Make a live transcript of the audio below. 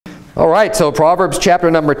All right, so Proverbs chapter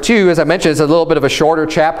number 2, as I mentioned, is a little bit of a shorter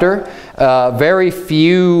chapter. Very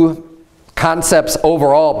few concepts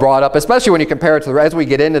overall brought up, especially when you compare it to, as we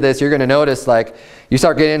get into this, you're going to notice, like, you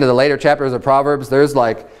start getting into the later chapters of Proverbs, there's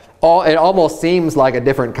like, it almost seems like a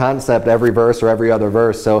different concept every verse or every other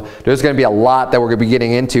verse. So there's going to be a lot that we're going to be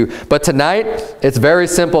getting into. But tonight, it's a very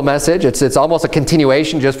simple message. It's almost a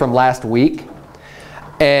continuation just from last week.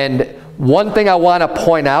 And one thing I want to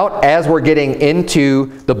point out as we're getting into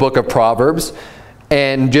the book of Proverbs,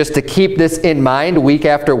 and just to keep this in mind week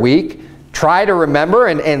after week, try to remember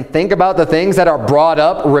and think about the things that are brought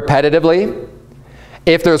up repetitively.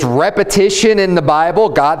 If there's repetition in the Bible,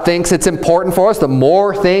 God thinks it's important for us. The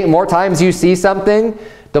more times you see something,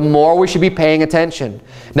 the more we should be paying attention.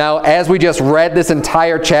 Now, as we just read this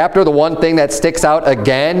entire chapter, the one thing that sticks out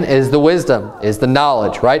again is the wisdom, is the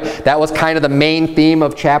knowledge, right? That was kind of the main theme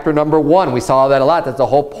of chapter number 1. We saw that a lot. That's the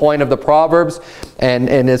whole point of the Proverbs, and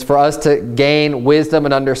it's for us to gain wisdom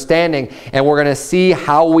and understanding. And we're going to see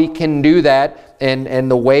how we can do that and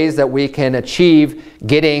the ways that we can achieve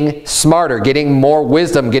getting smarter, getting more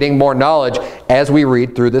wisdom, getting more knowledge as we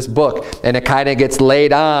read through this book. And it kind of gets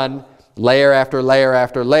laid on layer after layer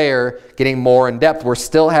after layer, getting more in depth. We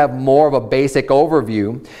still have more of a basic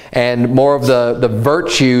overview and more of the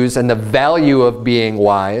virtues and the value of being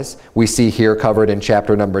wise we see here covered in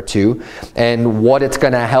chapter number 2 and what it's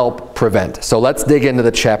going to help prevent. So let's dig into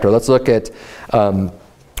the chapter. Let's look at,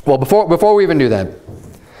 well, before we even do that,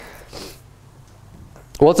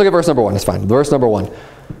 well, let's look at verse number 1. It's fine. Verse number 1. The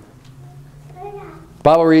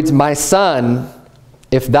Bible reads, "My son,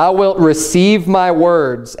 if thou wilt receive my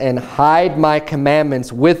words and hide my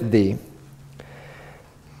commandments with thee."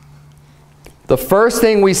 The first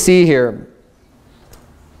thing we see here,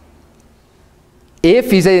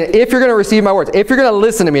 if you're going to receive my words, if you're going to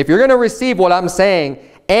listen to me, if you're going to receive what I'm saying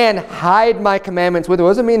and hide my commandments with you.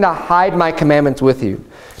 What does it mean to hide my commandments with you?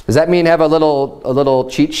 Does that mean have a little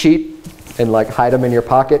cheat sheet and like hide them in your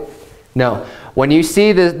pocket? No. When you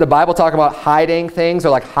see the Bible talk about hiding things or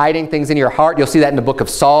like hiding things in your heart, you'll see that in the book of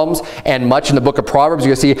Psalms and much in the book of Proverbs.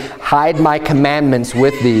 You'll see, hide my commandments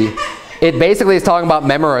with thee. It basically is talking about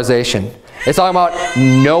memorization. It's talking about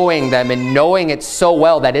knowing them and knowing it so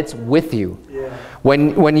well that it's with you. Yeah.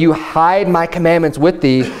 When you hide my commandments with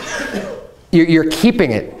thee, you're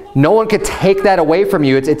keeping it. No one could take that away from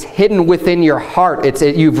you. It's hidden within your heart.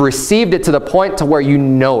 You've received it to the point to where you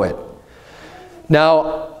know it.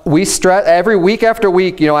 Now, we stress every week after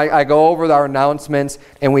week, you know, I go over our announcements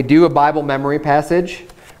and we do a Bible memory passage,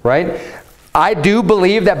 right? I do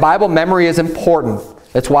believe that Bible memory is important.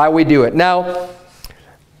 That's why we do it. Now,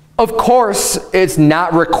 of course, it's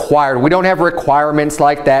not required. We don't have requirements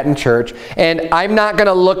like that in church. And I'm not going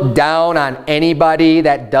to look down on anybody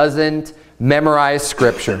that doesn't memorize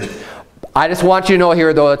Scripture. I just want you to know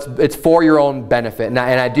here, though, it's for your own benefit. And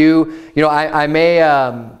I do, you know, I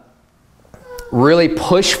may really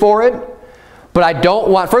push for it, but I don't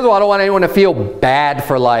want, first of all, I don't want anyone to feel bad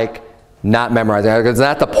for like not memorizing, because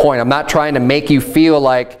that's the point. I'm not trying to make you feel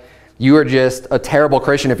like you are just a terrible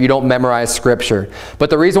Christian if you don't memorize Scripture. But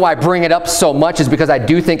the reason why I bring it up so much is because I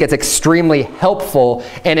do think it's extremely helpful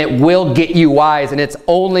and it will get you wise, and it's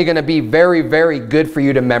only going to be very, very good for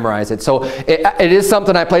you to memorize it. So it is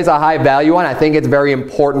something I place a high value on. I think it's very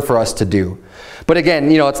important for us to do. But again,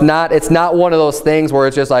 you know, it's not one of those things where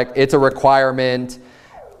it's just like it's a requirement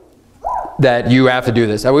that you have to do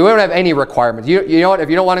this. We don't have any requirements. You know what? If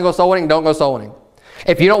you don't want to go soul winning, don't go soul winning.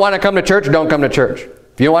 If you don't want to come to church, don't come to church.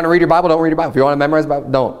 If you don't want to read your Bible, don't read your Bible. If you want to memorize the Bible,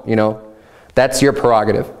 don't. You know, that's your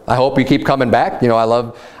prerogative. I hope you keep coming back. You know, I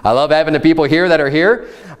love having the people here that are here.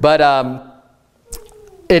 But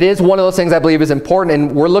it is one of those things I believe is important.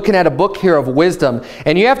 And we're looking at a book here of wisdom.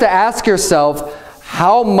 And you have to ask yourself,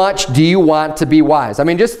 how much do you want to be wise? I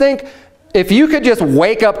mean, just think, if you could just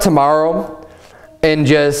wake up tomorrow and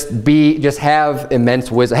just have immense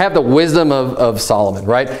wisdom, have the wisdom of Solomon,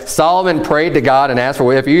 right? Solomon prayed to God and asked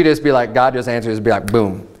for, if you just be like, God just answers, be like,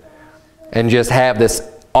 boom, and just have this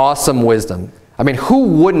awesome wisdom. I mean, who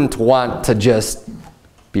wouldn't want to just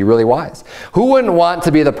be really wise? Who wouldn't want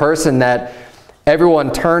to be the person that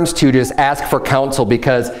everyone turns to just ask for counsel,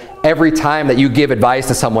 because every time that you give advice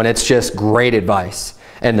to someone, it's just great advice.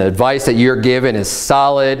 And the advice that you're given is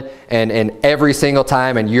solid and every single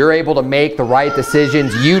time, and you're able to make the right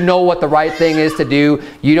decisions. You know what the right thing is to do.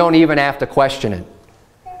 You don't even have to question it.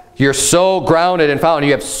 You're so grounded and founded.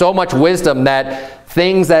 You have so much wisdom that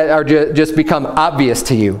things that are just become obvious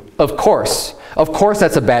to you. Of course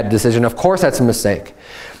that's a bad decision. Of course that's a mistake.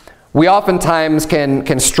 We oftentimes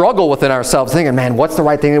can struggle within ourselves thinking, man, what's the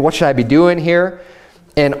right thing? What should I be doing here?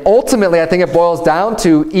 And ultimately, I think it boils down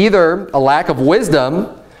to either a lack of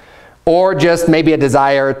wisdom, or just maybe a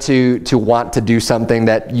desire to want to do something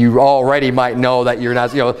that you already might know that you're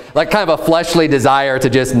not, like kind of a fleshly desire to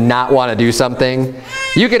just not want to do something.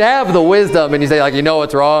 You could have the wisdom and you say, like, you know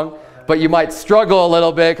it's wrong, but you might struggle a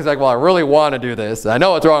little bit because, like, well, I really want to do this. I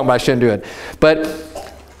know it's wrong, but I shouldn't do it. But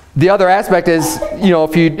the other aspect is,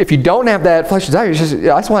 if you don't have that fleshly desire,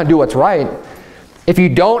 I just want to do what's right. If you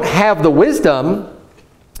don't have the wisdom,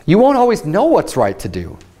 you won't always know what's right to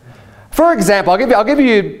do. For example, I'll give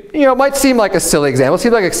you, it might seem like a silly example. It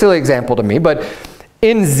seems like a silly example to me, but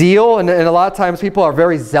in zeal, and a lot of times people are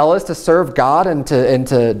very zealous to serve God and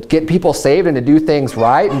to get people saved and to do things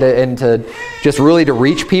right and to just really to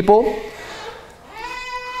reach people.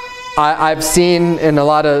 I've seen in a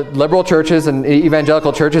lot of liberal churches and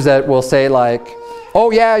evangelical churches that will say, like,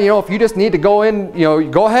 oh yeah, if you just need to go in,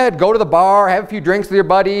 go ahead, go to the bar, have a few drinks with your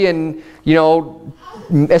buddy, and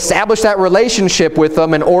establish that relationship with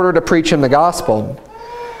them in order to preach him the gospel.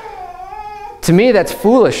 To me, that's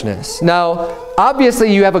foolishness. Now,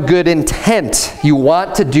 obviously you have a good intent. You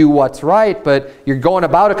want to do what's right, but you're going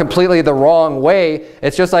about it completely the wrong way.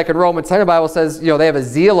 It's just like in Romans 10, the Bible says, they have a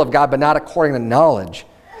zeal of God, but not according to knowledge.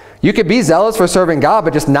 You could be zealous for serving God,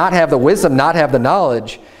 but just not have the wisdom, not have the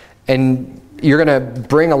knowledge, and you're going to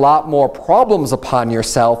bring a lot more problems upon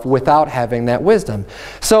yourself without having that wisdom.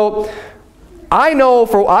 So I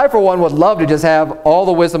for one would love to just have all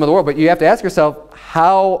the wisdom of the world, but you have to ask yourself,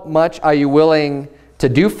 how much are you willing to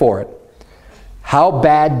do for it? How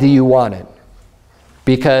bad do you want it?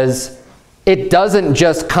 Because it doesn't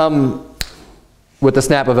just come with the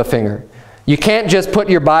snap of a finger. You can't just put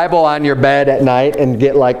your Bible on your bed at night and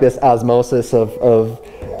get like this osmosis of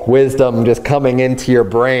wisdom just coming into your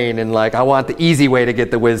brain and like, I want the easy way to get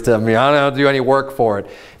the wisdom. I don't have to do any work for it.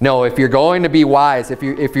 No, if you're going to be wise, if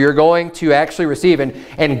you're going to actually receive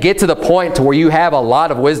and get to the point to where you have a lot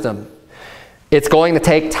of wisdom, it's going to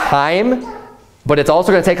take time, but it's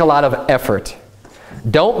also going to take a lot of effort.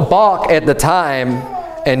 Don't balk at the time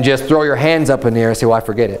and just throw your hands up in the air and say, well, I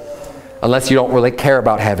forget it. Unless you don't really care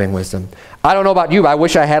about having wisdom. I don't know about you, but I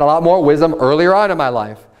wish I had a lot more wisdom earlier on in my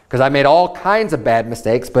life. Because I made all kinds of bad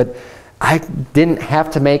mistakes, but I didn't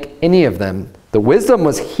have to make any of them. The wisdom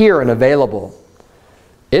was here and available.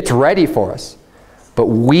 It's ready for us. But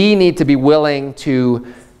we need to be willing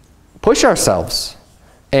to push ourselves.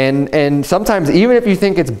 And sometimes, even if you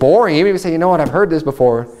think it's boring, even if you say, you know what, I've heard this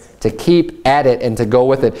before, to keep at it and to go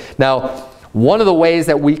with it. Now, one of the ways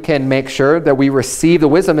that we can make sure that we receive the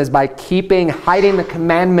wisdom is by hiding the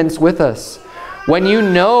commandments with us. When you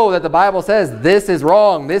know that the Bible says this is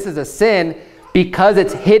wrong, this is a sin, because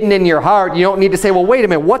it's hidden in your heart, you don't need to say, well, wait a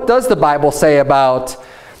minute, what does the Bible say about,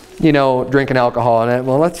 drinking alcohol? And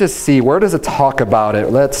well, let's just see, where does it talk about it?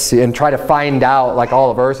 Let's see, and try to find out, like all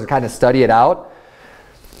the verses, kind of study it out.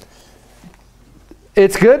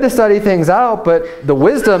 It's good to study things out, but the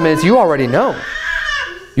wisdom is you already know.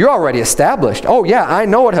 You're already established. Oh yeah, I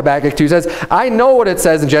know what Habakkuk 2 says. I know what it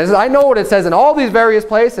says in Genesis. I know what it says in all these various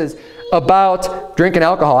places about drinking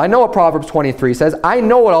alcohol. I know what Proverbs 23 says. I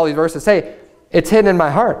know what all these verses say. It's hidden in my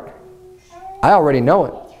heart. I already know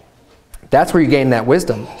it. That's where you gain that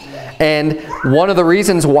wisdom. And one of the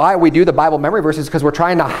reasons why we do the Bible memory verses is because we're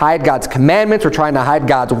trying to hide God's commandments. We're trying to hide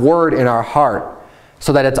God's word in our heart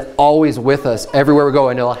so that it's always with us everywhere we go.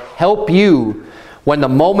 And it'll help you when the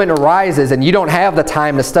moment arises and you don't have the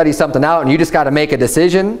time to study something out and you just got to make a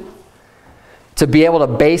decision, to be able to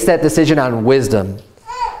base that decision on wisdom.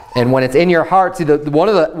 And when it's in your heart, see, one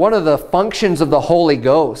of the functions of the Holy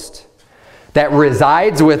Ghost that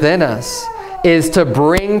resides within us is to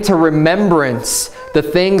bring to remembrance the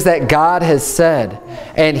things that God has said.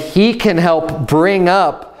 And He can help bring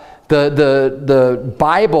up the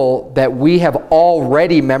Bible that we have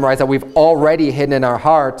already memorized, that we've already hidden in our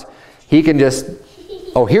heart. He can just,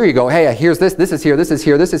 oh, here you go. Hey, here's this. This is here. This is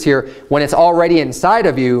here. This is here. When it's already inside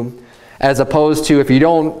of you, as opposed to if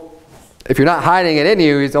you're not hiding it in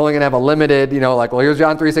you, He's only going to have a limited, like, well, here's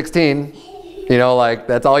John 3:16. Like,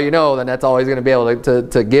 that's all you know, then that's all He's going to be able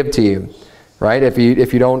to give to you. Right? If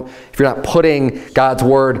you're not putting God's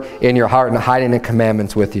word in your heart and hiding the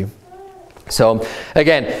commandments with you. So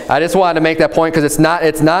again, I just wanted to make that point because it's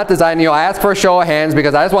not designed, I ask for a show of hands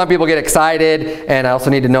because I just want people to get excited, and I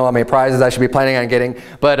also need to know how many prizes I should be planning on getting.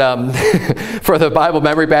 But for the Bible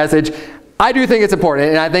memory passage, I do think it's important,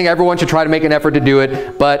 and I think everyone should try to make an effort to do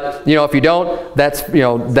it. But if you don't,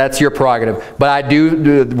 that's your prerogative. But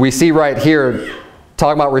we see right here,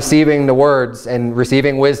 talking about receiving the words and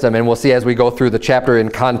receiving wisdom, and we'll see as we go through the chapter in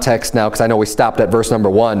context now, because I know we stopped at verse number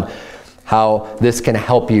 1, how this can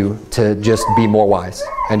help you to just be more wise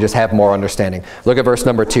and just have more understanding. Look at verse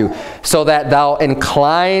number 2. So that thou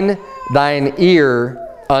incline thine ear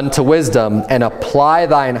unto wisdom, and apply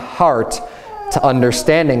thine heart to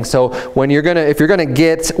understanding. So when if you're gonna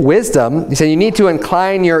get wisdom, he said you need to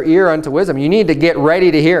incline your ear unto wisdom. You need to get ready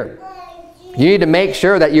to hear. You need to make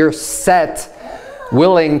sure that you're set,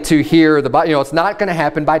 willing to hear the Bible. You know, it's not going to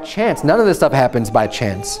happen by chance. None of this stuff happens by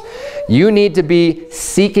chance. You need to be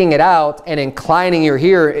seeking it out and inclining your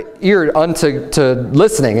ear unto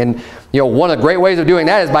listening. And you know, one of the great ways of doing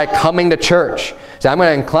that is by coming to church. So I'm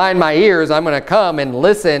going to incline my ears. I'm going to come and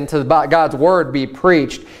listen to God's word be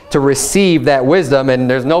preached to receive that wisdom. And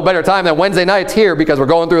there's no better time than Wednesday nights here, because we're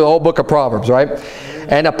going through the whole book of Proverbs, right?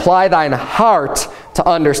 And apply thine heart to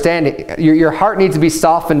understanding. Your heart needs to be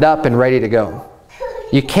softened up and ready to go.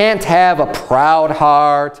 You can't have a proud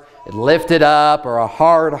heart, lifted up, or a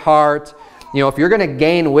hard heart. You know, if you're going to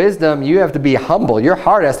gain wisdom, you have to be humble. Your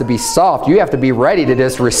heart has to be soft. You have to be ready to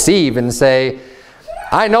just receive and say,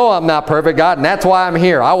 I know I'm not perfect, God, and that's why I'm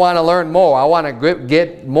here. I want to learn more. I want to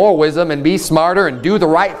get more wisdom and be smarter and do the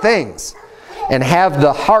right things. And have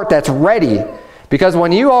the heart that's ready. Because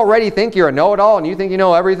when you already think you're a know-it-all and you think you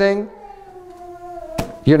know everything,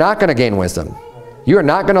 you're not going to gain wisdom. You're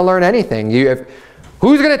not going to learn anything.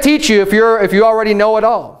 Who's going to teach you if you already know it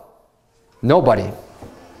all? Nobody.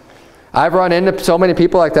 I've run into so many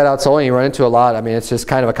people like that out Soulwinning. You run into a lot. I mean, it's just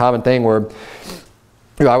kind of a common thing where,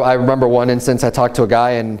 you know, I remember one instance I talked to a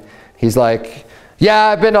guy and he's like, yeah,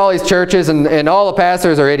 I've been to all these churches and all the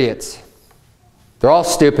pastors are idiots. They're all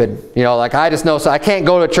stupid. You know, like I just know, so I can't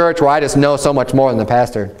go to a church where I just know so much more than the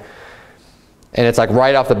pastor. And it's like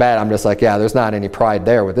right off the bat, I'm just like, yeah, there's not any pride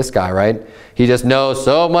there with this guy, right? He just knows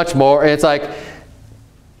so much more. And it's like,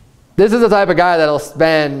 this is the type of guy that'll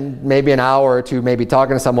spend maybe an hour or two maybe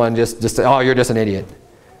talking to someone just say, oh, you're just an idiot.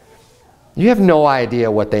 You have no idea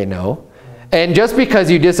what they know. And just because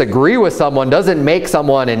you disagree with someone doesn't make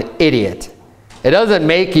someone an idiot. It doesn't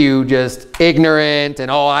make you just ignorant and,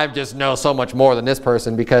 oh, I just know so much more than this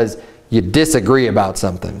person because you disagree about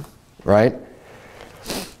something, right?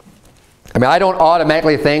 I mean, I don't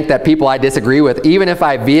automatically think that people I disagree with, even if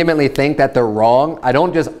I vehemently think that they're wrong, I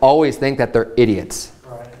don't just always think that they're idiots.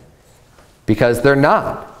 Right. Because they're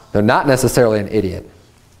not. They're not necessarily an idiot.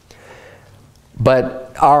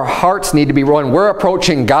 But our hearts need to be, when we're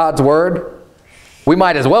approaching God's word, we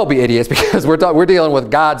might as well be idiots because we're dealing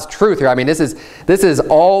with God's truth here. I mean, this is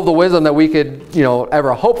all the wisdom that we could, you know,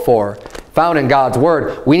 ever hope for, found in God's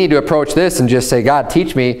word. We need to approach this and just say, God,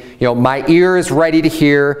 teach me. You know, my ear is ready to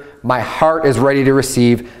hear. My heart is ready to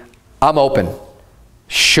receive. I'm open.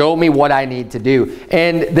 Show me what I need to do.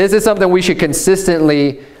 And this is something we should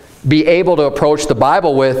consistently be able to approach the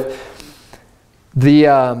Bible with. You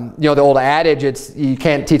know, the old adage, it's you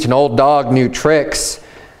can't teach an old dog new tricks.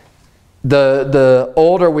 The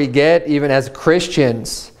older we get, even as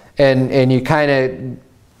Christians, and you kind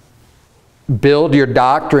of build your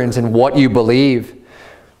doctrines and what you believe,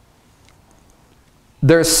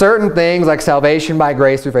 there's certain things like salvation by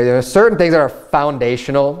grace through faith. There are certain things that are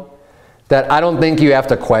foundational that I don't think you have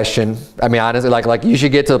to question. I mean, honestly, like you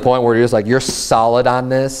should get to the point where you're just like, you're solid on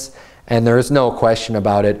this and there's no question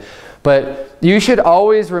about it. But you should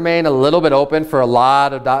always remain a little bit open for a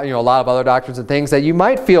lot of other doctrines and things that you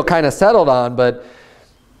might feel kind of settled on, but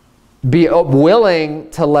be willing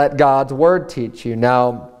to let God's word teach you.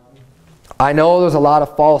 Now, I know there's a lot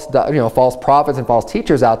of false prophets and false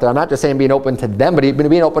teachers out there. I'm not just saying being open to them, but even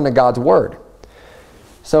being open to God's word.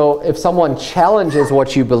 So if someone challenges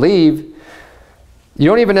what you believe, you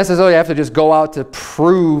don't even necessarily have to just go out to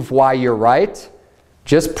prove why you're right.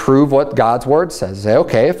 Just prove what God's word says. Say,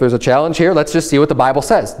 okay, if there's a challenge here, let's just see what the Bible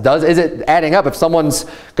says. Is it adding up? If someone's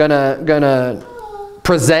gonna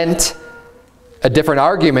present a different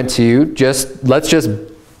argument to you, let's just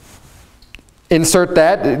insert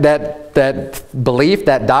that belief,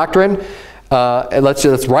 that doctrine, and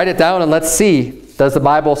let's write it down and let's see, does the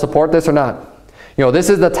Bible support this or not? You know, this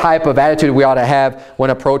is the type of attitude we ought to have when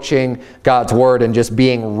approaching God's word and just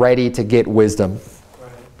being ready to get wisdom.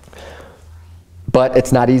 But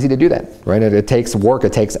it's not easy to do that, right? It takes work,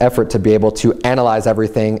 it takes effort to be able to analyze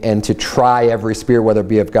everything and to try every spirit, whether it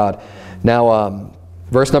be of God. Now,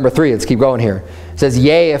 verse number 3, let's keep going here. It says,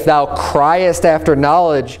 yea, if thou criest after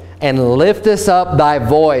knowledge and liftest up thy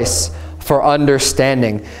voice for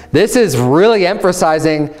understanding. This is really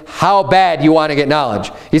emphasizing how bad you want to get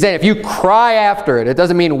knowledge. He's saying if you cry after it, it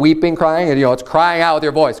doesn't mean weeping, crying. You know, it's crying out with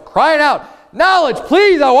your voice. Crying out, knowledge,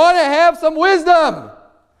 please, I want to have some wisdom.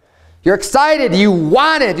 You're excited, you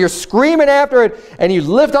want it, you're screaming after it, and you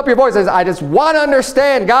lift up your voice and say, I just want to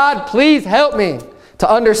understand. God, please help me to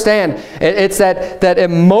understand. It's that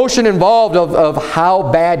emotion involved of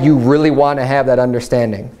how bad you really want to have that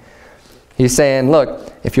understanding. He's saying,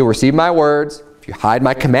 look, if you'll receive my words, if you hide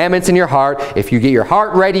my commandments in your heart, if you get your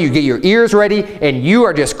heart ready, you get your ears ready, and you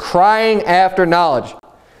are just crying after knowledge.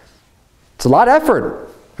 It's a lot of effort.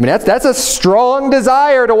 I mean, that's a strong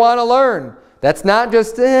desire to want to learn. That's not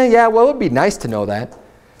just, yeah, well, it would be nice to know that.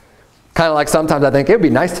 Kind of like sometimes I think it would be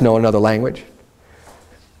nice to know another language.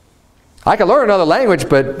 I could learn another language,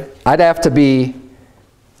 but I'd have to be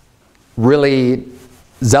really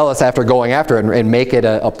zealous after going after it and make it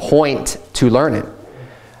a point to learn it.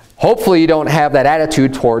 Hopefully you don't have that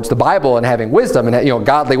attitude towards the Bible and having wisdom and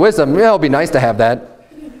godly wisdom. Yeah, it would be nice to have that.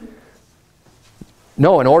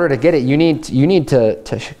 No, in order to get it, you need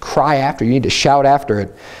to cry after. You need to shout after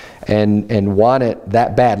it and want it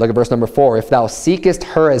that bad. Look at verse number 4. If thou seekest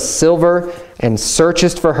her as silver and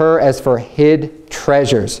searchest for her as for hid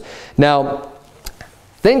treasures. Now,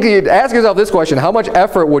 ask yourself this question. How much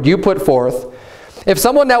effort would you put forth if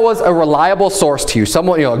someone that was a reliable source to you,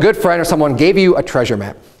 someone, a good friend or someone gave you a treasure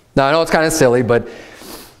map? Now, I know it's kind of silly, but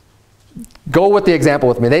go with the example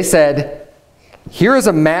with me. They said, here is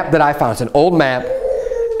a map that I found. It's an old map,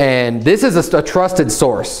 and this is a trusted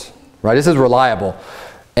source, right? This is reliable.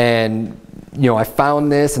 And, I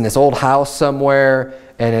found this in this old house somewhere,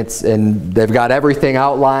 and they've got everything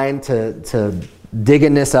outlined to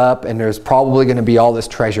digging this up, and there's probably going to be all this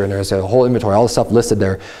treasure, and there's a whole inventory, all this stuff listed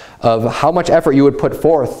there, of how much effort you would put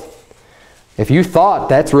forth if you thought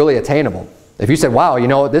that's really attainable. If you said, wow,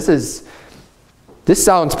 this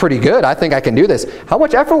sounds pretty good. I think I can do this. How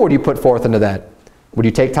much effort would you put forth into that? Would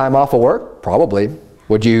you take time off of work? Probably.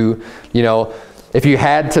 Would you, if you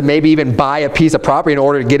had to maybe even buy a piece of property in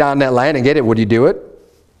order to get on that land and get it, would you do it?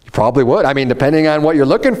 You probably would. I mean, depending on what you're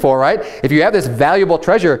looking for, right? If you have this valuable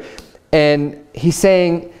treasure, and he's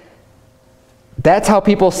saying that's how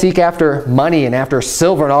people seek after money and after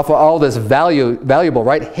silver and all this valuable,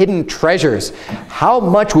 right? Hidden treasures. How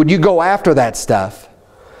much would you go after that stuff?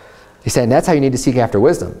 He's saying that's how you need to seek after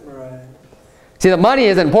wisdom. Right. See, the money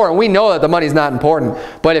is important. We know that the money is not important.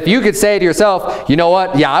 But if you could say to yourself, you know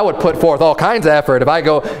what? Yeah, I would put forth all kinds of effort. If I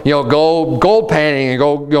go gold panning and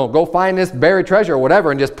go find this buried treasure or whatever,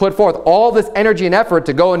 and just put forth all this energy and effort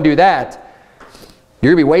to go and do that,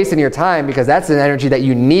 you're going to be wasting your time, because that's an energy that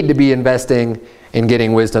you need to be investing in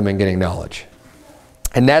getting wisdom and getting knowledge.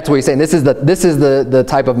 And that's what he's saying. This is the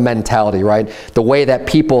type of mentality, right? The way that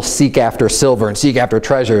people seek after silver and seek after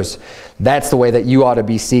treasures. That's the way that you ought to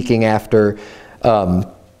be seeking after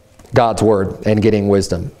God's word and getting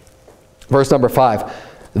wisdom. Verse number 5.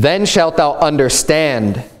 Then shalt thou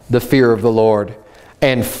understand the fear of the Lord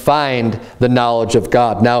and find the knowledge of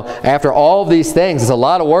God. Now, after all of these things, it's a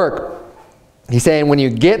lot of work. He's saying when you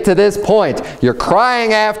get to this point, you're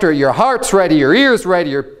crying after, your heart's ready, your ear's ready,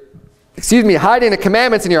 you're hiding the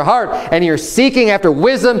commandments in your heart, and you're seeking after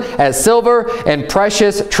wisdom as silver and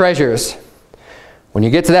precious treasures. When you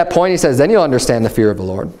get to that point, he says, then you'll understand the fear of the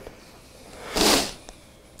Lord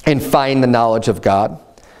and find the knowledge of God.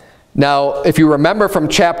 Now, if you remember from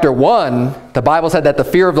chapter 1, the Bible said that the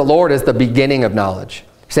fear of the Lord is the beginning of knowledge.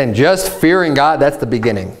 He's saying just fearing God, that's the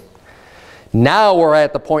beginning. Now we're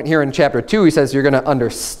at the point here in chapter 2, he says you're going to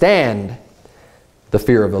understand the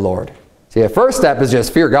fear of the Lord. See, the first step is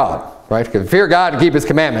just fear God, right? Fear God and keep his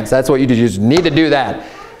commandments. That's what you do. You just need to do that.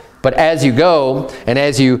 But as you go and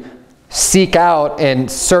as you seek out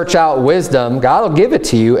and search out wisdom, God will give it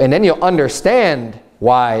to you, and then you'll understand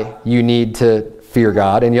why you need to fear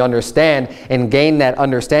God, and you'll understand and gain that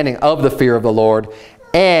understanding of the fear of the Lord,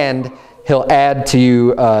 and he'll add to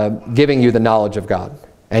you giving you the knowledge of God.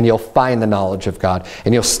 And you'll find the knowledge of God.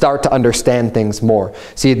 And you'll start to understand things more.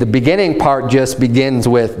 See, the beginning part just begins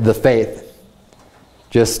with the faith.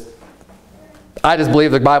 I just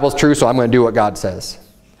believe the Bible's true, so I'm going to do what God says.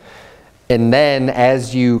 And then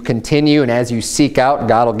as you continue and as you seek out,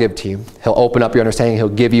 God will give to you. He'll open up your understanding. He'll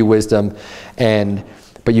give you wisdom.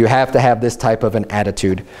 But you have to have this type of an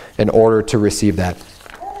attitude in order to receive that.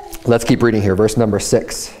 Let's keep reading here. Verse number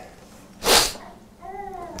 6.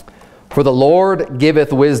 For the Lord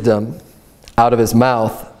giveth wisdom, out of his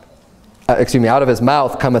mouth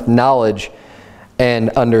cometh knowledge and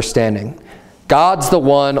understanding. God's the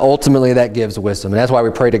one ultimately that gives wisdom. And that's why we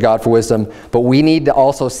pray to God for wisdom. But we need to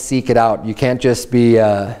also seek it out. You can't just be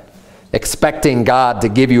expecting God to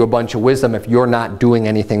give you a bunch of wisdom if you're not doing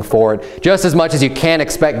anything for it. Just as much as you can't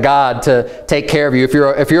expect God to take care of you.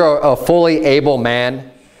 If you're a fully able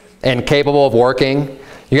man and capable of working,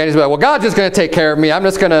 you can't just be like, well, God's just going to take care of me. I'm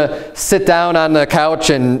just going to sit down on the couch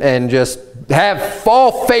and just have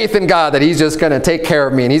full faith in God that he's just going to take care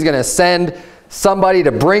of me. And he's going to send somebody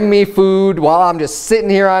to bring me food while I'm just sitting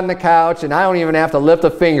here on the couch, and I don't even have to lift a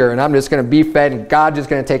finger, and I'm just going to be fed, and God's just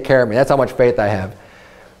going to take care of me. That's how much faith I have.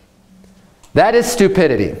 That is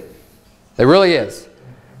stupidity. It really is.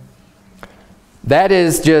 That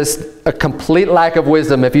is just a complete lack of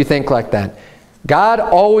wisdom if you think like that. God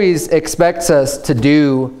always expects us to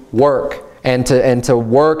do work and to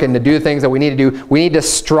work and to do things that we need to do. We need to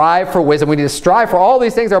strive for wisdom. We need to strive for all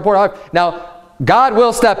these things that are important in life. Now, God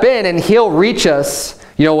will step in and He'll reach us,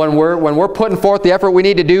 you know, when we're putting forth the effort we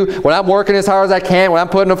need to do, when I'm working as hard as I can, when I'm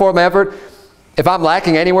putting forth my effort. If I'm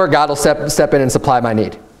lacking anywhere, God will step in and supply my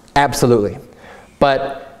need. Absolutely.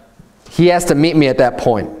 But He has to meet me at that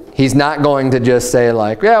point. He's not going to just say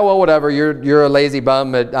like, yeah, well, whatever, you're a lazy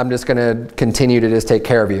bum, but I'm just going to continue to just take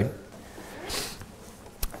care of you.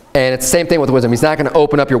 And it's the same thing with wisdom. He's not going to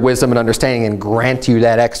open up your wisdom and understanding and grant you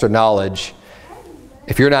that extra knowledge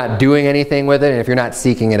if you're not doing anything with it and if you're not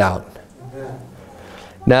seeking it out.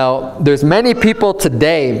 Now, there's many people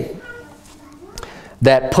today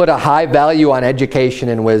that put a high value on education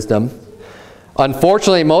and wisdom.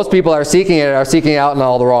 Unfortunately, most people are seeking it out in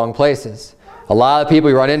all the wrong places. A lot of people,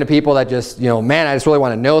 you run into people that just, you know, man, I just really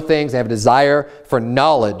want to know things. They have a desire for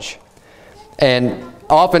knowledge. And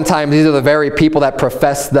oftentimes, these are the very people that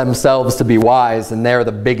profess themselves to be wise, and they're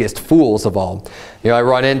the biggest fools of all. You know, I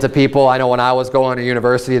run into people, I know when I was going to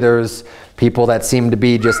university, there's people that seem to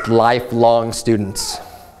be just lifelong students.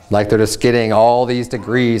 Like they're just getting all these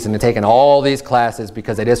degrees and they're taking all these classes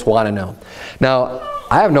because they just want to know. Now,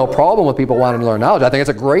 I have no problem with people wanting to learn knowledge. I think it's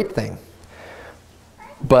a great thing.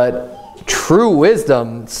 But true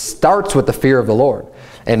wisdom starts with the fear of the Lord.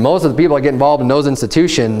 And most of the people that get involved in those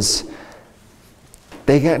institutions,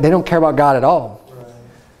 they don't care about God at all. Right.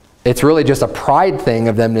 It's really just a pride thing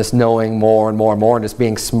of them just knowing more and more and more and just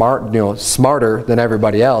being smart, you know, smarter than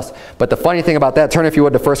everybody else. But the funny thing about that, turn if you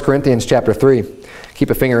would to 1 Corinthians chapter 3. Keep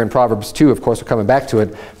a finger in Proverbs 2. Of course, we're coming back to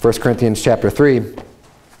it. 1 Corinthians chapter 3.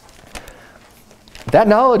 That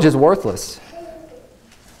knowledge is worthless.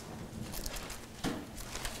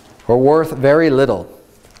 Or worth very little.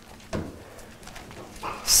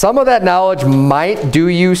 Some of that knowledge might do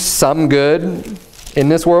you some good in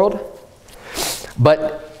this world,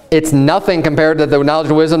 but it's nothing compared to the knowledge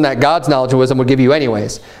and wisdom that God's knowledge and wisdom would give you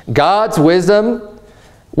anyways. God's wisdom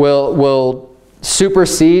will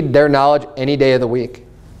supersede their knowledge any day of the week.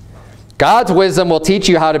 God's wisdom will teach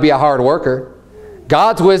you how to be a hard worker.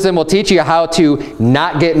 God's wisdom will teach you how to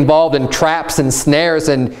not get involved in traps and snares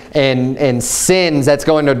and sins that's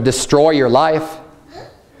going to destroy your life.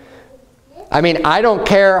 I mean, I don't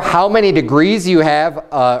care how many degrees you have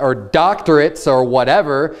or doctorates or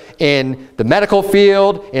whatever in the medical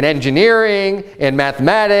field, in engineering, in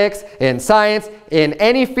mathematics, in science, in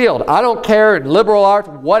any field. I don't care, in liberal arts,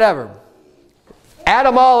 whatever. Add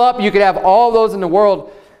them all up, you could have all those in the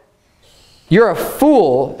world. You're a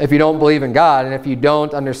fool if you don't believe in God and if you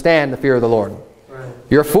don't understand the fear of the Lord. Right.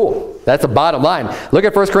 You're a fool. That's the bottom line. Look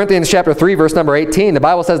at 1 Corinthians chapter 3, verse number 18. The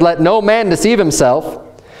Bible says, "Let no man deceive himself.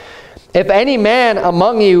 If any man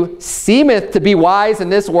among you seemeth to be wise in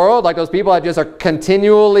this world," like those people that just are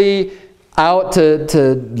continually out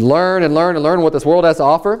to learn and learn and learn what this world has to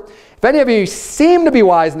offer. "If any of you seem to be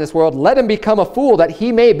wise in this world, let him become a fool that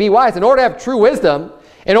he may be wise." In order to have true wisdom,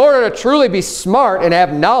 in order to truly be smart and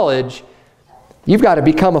have knowledge, you've got to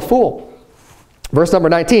become a fool. Verse number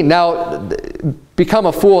 19. Now, become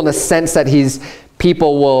a fool in the sense that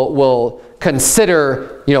people will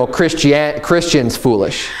consider, you know, Christians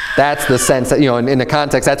foolish. That's the sense that, you know, in the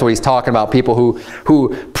context, that's what he's talking about. People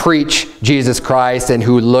who preach Jesus Christ and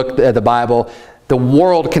who look at the Bible. The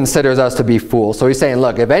world considers us to be fools. So he's saying,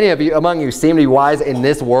 look, if any of you among you seem to be wise in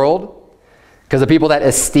this world, because the people that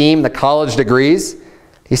esteem the college degrees,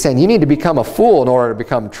 he's saying you need to become a fool in order to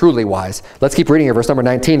become truly wise. Let's keep reading here, verse number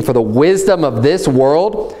 19. "For the wisdom of this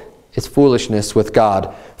world is foolishness with God.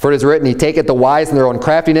 For it is written, He taketh the wise in their own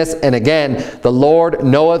craftiness. And again, the Lord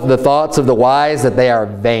knoweth the thoughts of the wise, that they are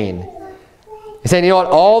vain." He's saying, you know what?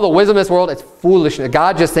 All the wisdom of this world, it's foolishness.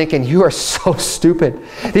 God just thinking, you are so stupid.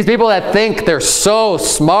 These people that think they're so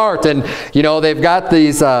smart and, you know, they've got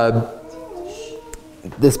these...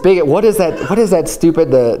 this big, what is that stupid,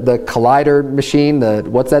 the collider machine,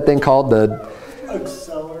 what's that thing called? The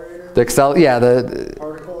accelerator?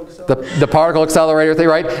 The particle accelerator thing,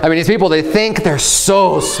 right? I mean, these people, they think they're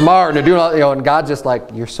so smart and they're doing all, you know, and God's just like,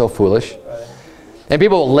 you're so foolish. Right. And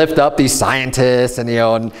people will lift up these scientists and, you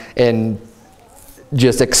know, and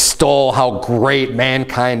just extol how great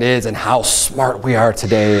mankind is and how smart we are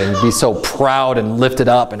today and be so proud and lifted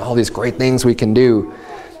up and all these great things we can do.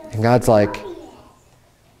 And God's like,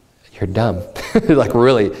 you're dumb. Like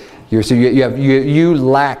really, you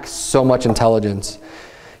lack so much intelligence.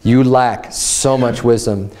 You lack so much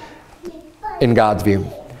wisdom in God's view.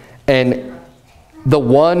 And the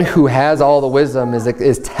one who has all the wisdom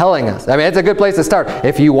is telling us. I mean, it's a good place to start.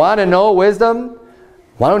 If you want to know wisdom,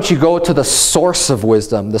 why don't you go to the source of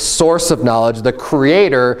wisdom, the source of knowledge, the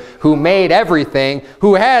creator who made everything,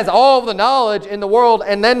 who has all the knowledge in the world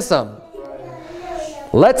and then some.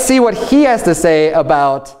 Let's see what he has to say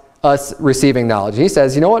about us receiving knowledge. He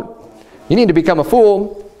says, you know what? You need to become a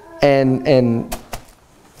fool and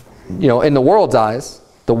you know, in the world's eyes,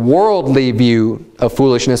 the worldly view of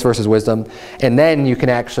foolishness versus wisdom, and then you can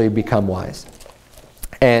actually become wise.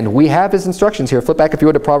 And we have his instructions here. Flip back if you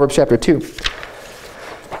would to Proverbs chapter 2.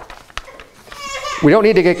 We don't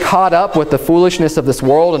need to get caught up with the foolishness of this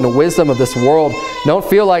world and the wisdom of this world. Don't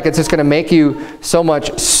feel like it's just going to make you so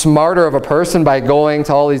much smarter of a person by going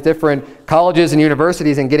to all these different colleges and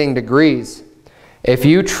universities and getting degrees. If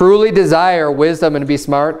you truly desire wisdom and to be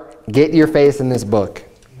smart, get your face in this book.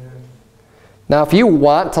 Now, if you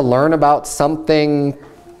want to learn about something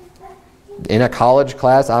in a college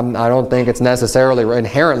class, I don't think it's necessarily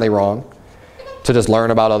inherently wrong to just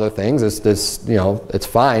learn about other things. You know, it's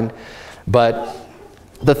fine. But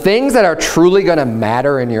the things that are truly going to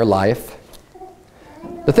matter in your life,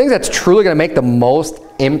 the things that's truly going to make the most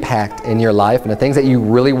impact in your life, and the things that you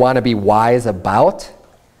really want to be wise about,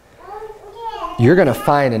 you're going to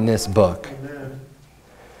find in this book.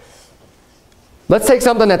 Let's take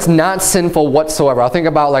something that's not sinful whatsoever. I'll think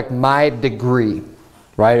about like my degree,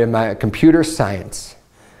 right, in my computer science.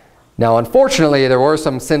 Now, unfortunately, there were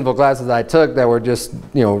some sinful classes I took that were just,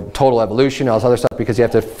 you know, total evolution, all this other stuff, because you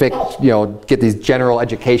have to get these general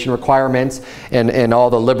education requirements and all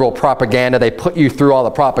the liberal propaganda. They put you through all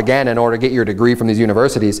the propaganda in order to get your degree from these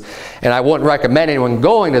universities. And I wouldn't recommend anyone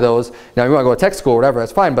going to those. Now, if you want to go to tech school or whatever,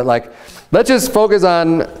 that's fine. But like, let's just focus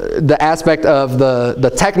on the aspect of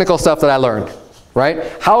the technical stuff that I learned. Right?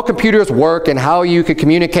 How computers work and how you could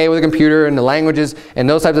communicate with a computer and the languages and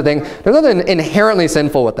those types of things. There's nothing inherently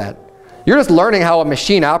sinful with that. You're just learning how a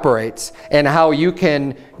machine operates and how you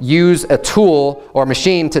can use a tool or a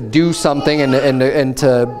machine to do something and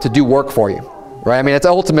to do work for you. Right? I mean, it's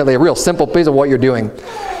ultimately a real simple piece of what you're doing.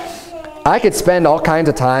 I could spend all kinds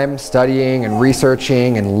of time studying and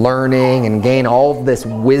researching and learning and gain all of this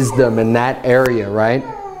wisdom in that area, right?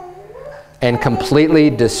 And completely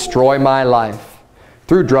destroy my life.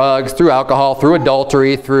 Through drugs, through alcohol, through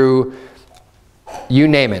adultery, through you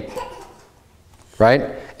name it,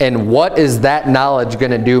 right? And what is that knowledge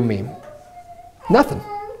going to do me? Nothing.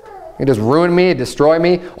 It just ruin me, destroy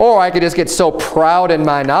me, or I could just get so proud in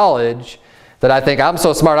my knowledge that I think I'm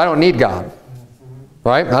so smart I don't need God,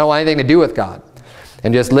 right? I don't want anything to do with God,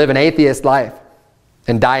 and just live an atheist life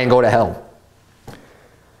and die and go to hell.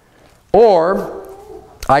 Or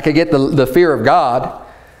I could get the fear of God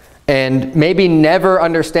and maybe never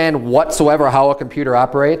understand whatsoever how a computer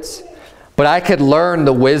operates, but I could learn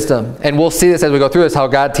the wisdom. And we'll see this as we go through this, how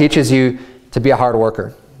God teaches you to be a hard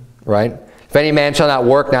worker, right? If any man shall not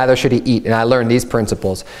work, neither should he eat. And I learned these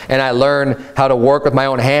principles. And I learned how to work with my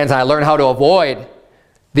own hands. And I learned how to avoid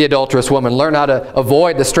the adulterous woman, learn how to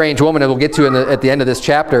avoid the strange woman that we'll get to at the end of this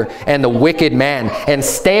chapter, and the wicked man, and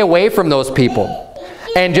stay away from those people.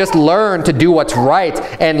 And just learn to do what's right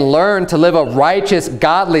and learn to live a righteous,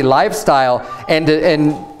 godly lifestyle. And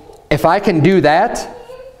if I can do that,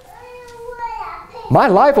 my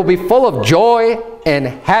life will be full of joy and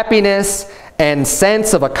happiness and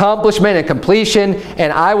sense of accomplishment and completion.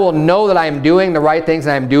 And I will know that I am doing the right things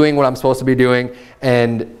and I am doing what I'm supposed to be doing.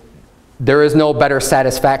 And there is no better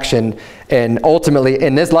satisfaction. And ultimately,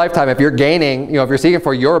 in this lifetime, if you're gaining, if you're seeking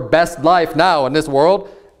for your best life now in this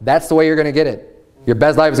world, that's the way you're going to get it. Your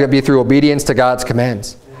best life is going to be through obedience to God's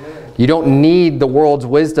commands. You don't need the world's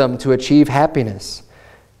wisdom to achieve happiness.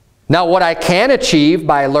 Now, what I can achieve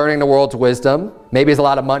by learning the world's wisdom, maybe is a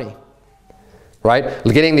lot of money. Right?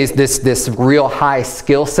 Getting this real high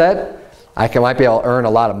skill set, I might be able to earn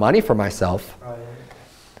a lot of money for myself.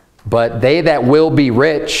 But they that will be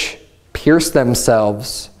rich pierce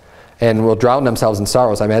themselves and will drown themselves in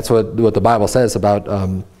sorrows. I mean, that's what the Bible says about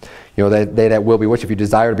they that will be rich. If you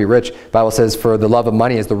desire to be rich, the Bible says, for the love of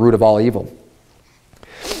money is the root of all evil.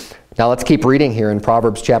 Now let's keep reading here in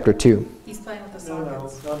Proverbs chapter 2. He's playing with the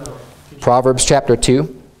sockets. No. Proverbs chapter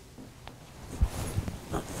 2.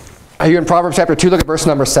 Are you in Proverbs chapter 2? Look at verse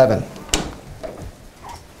number 7.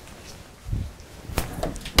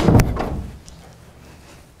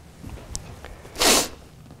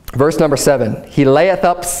 Verse number 7. He layeth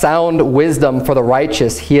up sound wisdom for the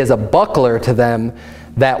righteous. He is a buckler to them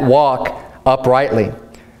that walk uprightly.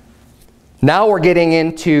 Now we're getting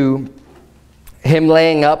into him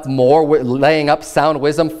laying up sound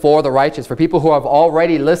wisdom for the righteous, for people who have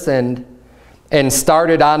already listened and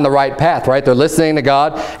started on the right path, right? They're listening to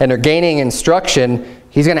God and they're gaining instruction.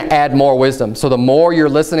 He's going to add more wisdom. So the more you're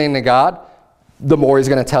listening to God, the more he's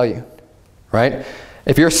going to tell you, right?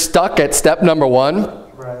 If you're stuck at step number 1,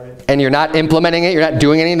 and you're not implementing it, you're not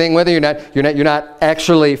doing anything with it, you're not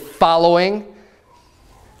actually following,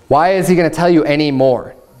 why is he going to tell you any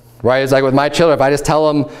more? Right? It's like with my children, if I just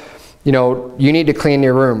tell them, you know, you need to clean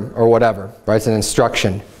your room or whatever, right? It's an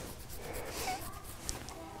instruction.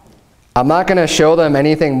 I'm not going to show them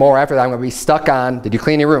anything more after that. I'm going to be stuck on, did you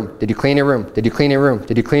clean your room? Did you clean your room? Did you clean your room?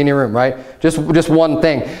 Did you clean your room? Right? Just one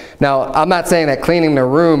thing. Now, I'm not saying that cleaning the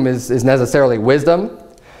room is necessarily wisdom,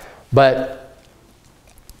 but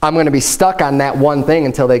I'm going to be stuck on that one thing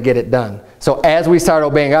until they get it done. So as we start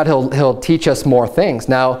obeying God, he'll teach us more things.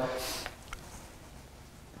 Now,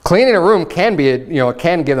 cleaning a room can be, it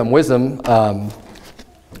can give them wisdom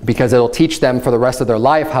because it'll teach them for the rest of their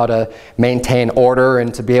life how to maintain order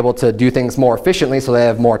and to be able to do things more efficiently so they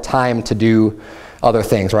have more time to do other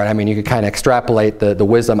things, right? I mean, you could kind of extrapolate the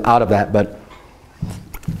wisdom out of that, but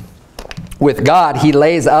with God, he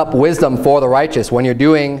lays up wisdom for the righteous. When you're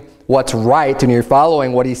doing what's right and you're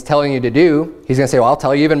following what he's telling you to do, he's going to say, well, I'll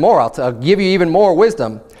tell you even more. I'll give you even more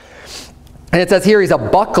wisdom. And it says here he's a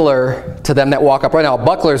buckler to them that walk upright. Now, a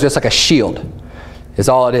buckler is just like a shield is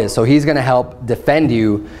all it is. So he's going to help defend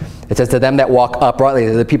you. It says to them that walk uprightly,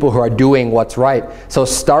 to the people who are doing what's right. So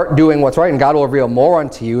start doing what's right and God will reveal more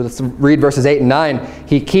unto you. Let's read verses 8 and 9.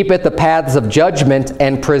 He keepeth the paths of judgment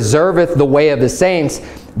and preserveth the way of the saints.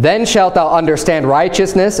 Then shalt thou understand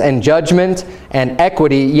righteousness and judgment and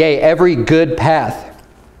equity, yea, every good path.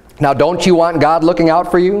 Now, don't you want God looking out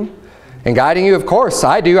for you and guiding you? Of course,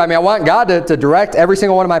 I do. I mean, I want God to direct every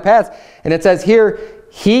single one of my paths. And it says here,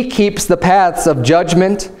 he keeps the paths of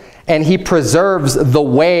judgment and he preserves the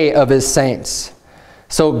way of his saints.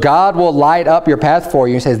 So God will light up your path for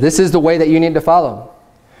you and says, this is the way that you need to follow.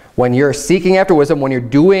 When you're seeking after wisdom, when you're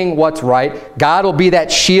doing what's right, God will be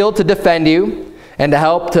that shield to defend you and to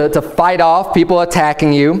help to fight off people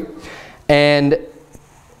attacking you. And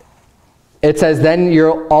it says then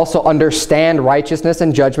you'll also understand righteousness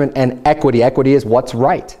and judgment and equity. Equity is what's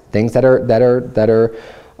right. Things that are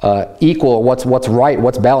equal, what's right,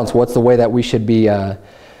 what's balanced, what's the way that we should be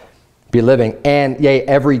living. And yea,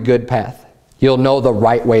 every good path. You'll know the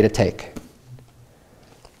right way to take.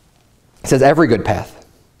 It says every good path.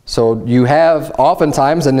 So you have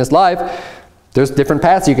oftentimes in this life, there's different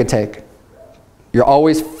paths you could take. You're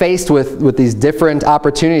always faced with these different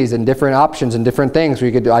opportunities and different options and different things.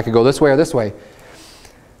 Where I could go this way or this way.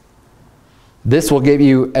 This will give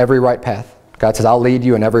you every right path. God says, I'll lead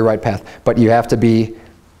you in every right path. But you have to be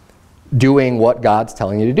doing what God's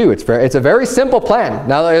telling you to do. It's a very simple plan.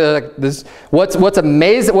 Now, what's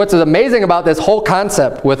amazing about this whole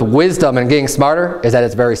concept with wisdom and getting smarter is that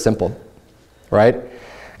it's very simple, right?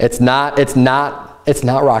 It's not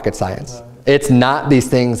rocket science. It's not these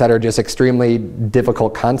things that are just extremely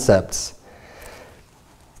difficult concepts.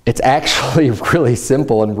 It's actually really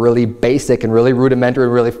simple and really basic and really rudimentary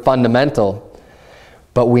and really fundamental.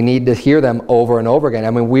 But we need to hear them over and over again. I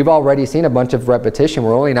mean, we've already seen a bunch of repetition.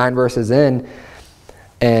 We're only 9 verses in.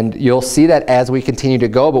 And you'll see that as we continue to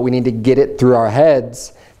go, but we need to get it through our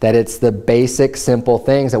heads that it's the basic, simple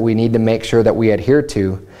things that we need to make sure that we adhere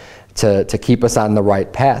to keep us on the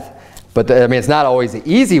right path. But I mean, it's not always the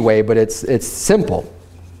easy way, but it's simple.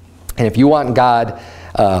 And if you want God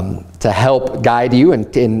to help guide you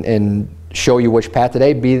and show you which path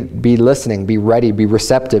today, be listening, be ready, be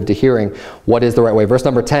receptive to hearing what is the right way. Verse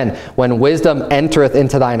number 10, when wisdom entereth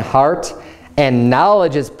into thine heart, and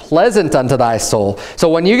knowledge is pleasant unto thy soul. So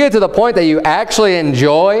when you get to the point that you actually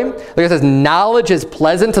enjoy, like it says, knowledge is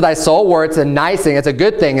pleasant to thy soul, where it's a nice thing, it's a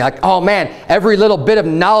good thing. Like, oh man, every little bit of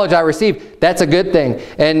knowledge I receive, that's a good thing.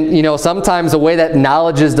 And you know, sometimes the way that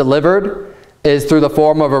knowledge is delivered is through the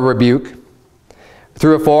form of a rebuke,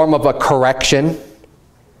 through a form of a correction.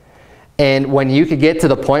 And when you could get to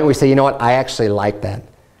the point where you say, you know what, I actually like that.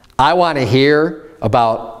 I want to hear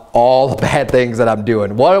about all the bad things that I'm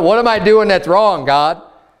doing. What am I doing that's wrong, God?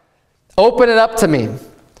 Open it up to me.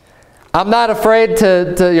 I'm not afraid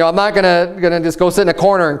I'm not gonna just go sit in a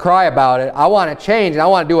corner and cry about it. I want to change and I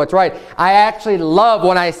want to do what's right. I actually love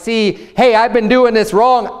when I see, hey, I've been doing this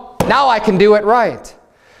wrong. Now I can do it right.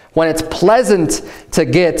 When it's pleasant to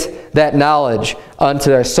get that knowledge unto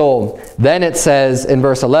their soul. Then it says in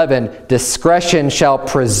verse 11, discretion shall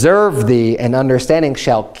preserve thee and understanding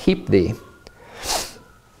shall keep thee.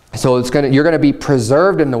 So you're going to be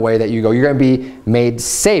preserved in the way that you go. You're going to be made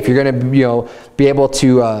safe. You're going to be able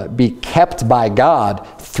to be kept by God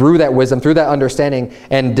through that wisdom, through that understanding.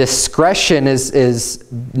 And discretion is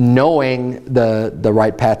knowing the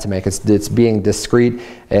right path to make. It's being discreet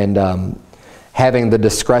and having the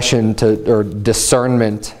discretion or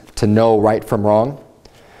discernment to know right from wrong.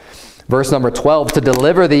 Verse number 12, to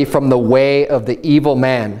deliver thee from the way of the evil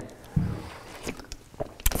man,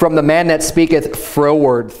 from the man that speaketh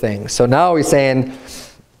froward things. So now he's saying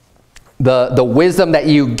the wisdom that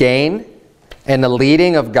you gain and the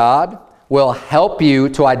leading of God will help you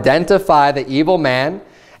to identify the evil man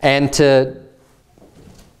and to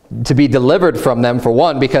be delivered from them, for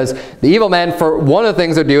one, because the evil man, for one of the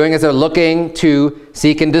things they're doing is they're looking to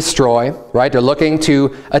seek and destroy, right? They're looking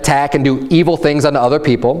to attack and do evil things unto other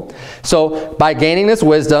people. So by gaining this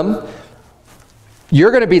wisdom,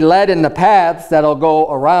 you're going to be led in the paths that'll go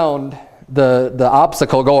around the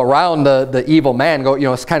obstacle, go around the evil man,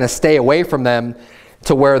 go, kind of stay away from them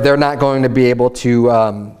to where they're not going to be able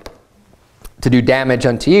to do damage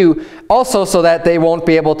unto you. Also, so that they won't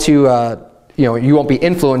be able to, you won't be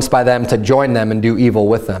influenced by them to join them and do evil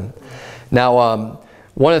with them. Now,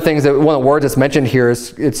 one of the words that's mentioned here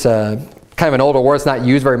is, it's kind of an older word. It's not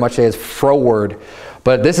used very much today, is froward.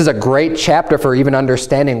 But this is a great chapter for even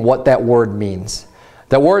understanding what that word means.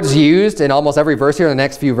 The word's used in almost every verse here in the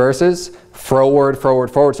next few verses. Froward,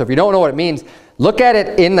 froward, froward. So if you don't know what it means, look at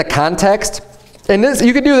it in the context. And this,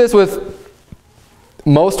 you can do this with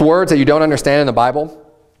most words that you don't understand in the Bible.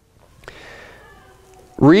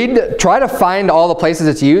 Try to find all the places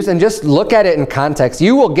it's used and just look at it in context.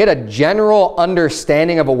 You will get a general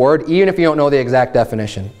understanding of a word even if you don't know the exact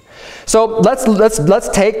definition. So let's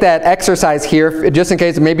take that exercise here, just in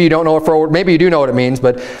case maybe you don't know what froward, maybe you do know what it means,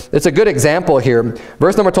 but it's a good example here.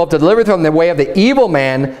 Verse number 12, to deliver from the way of the evil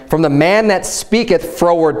man, from the man that speaketh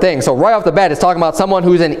froward things. So right off the bat, it's talking about someone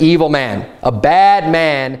who's an evil man, a bad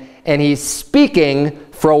man, and he's speaking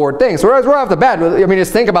froward things. So right off the bat,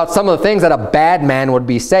 just think about some of the things that a bad man would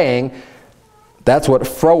be saying. That's what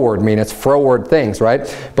froward means. It's froward things, right?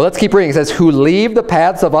 But let's keep reading. It says, who leave the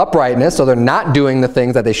paths of uprightness, so they're not doing the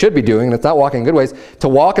things that they should be doing, and it's not walking in good ways, to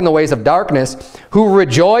walk in the ways of darkness, who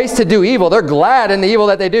rejoice to do evil. They're glad in the evil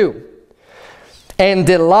that they do. And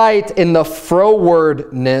delight in the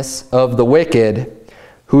frowardness of the wicked,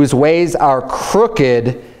 whose ways are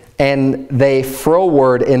crooked, and they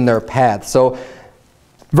froward in their paths. So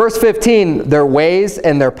verse 15, their ways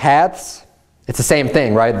and their paths, it's the same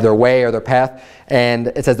thing, right? Their way or their path. And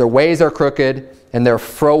it says their ways are crooked and they're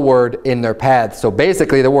froward in their paths. So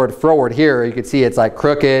basically the word froward here, you can see it's like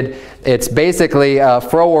crooked. It's basically,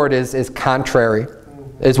 froward is contrary,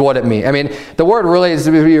 is what it means. The word really is,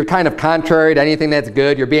 you're kind of contrary to anything that's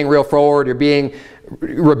good. You're being real froward. You're being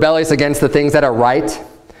rebellious against the things that are right.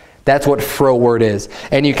 That's what froward is.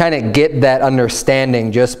 And you kind of get that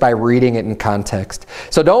understanding just by reading it in context.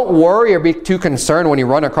 So don't worry or be too concerned when you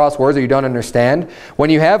run across words that you don't understand.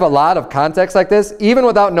 When you have a lot of context like this, even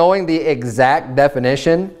without knowing the exact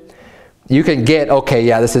definition, you can get, okay,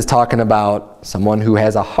 yeah, this is talking about someone who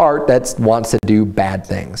has a heart that wants to do bad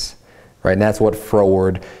things. Right? And that's what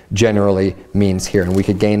froward generally means here. And we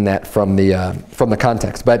could gain that from the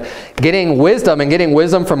context. But getting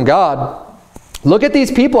wisdom from God, look at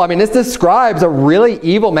these people. This describes a really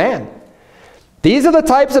evil man. These are the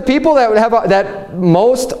types of people that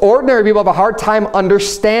most ordinary people have a hard time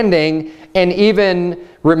understanding and even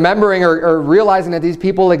remembering or realizing that these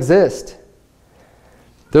people exist.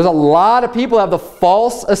 There's a lot of people who have the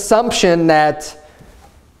false assumption that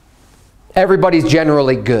everybody's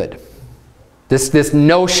generally good. This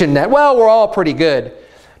notion that, well, we're all pretty good.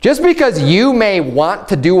 Just because you may want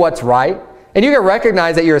to do what's right, and you can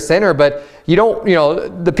recognize that you're a sinner, but you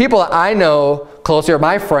don't, the people that I know closely are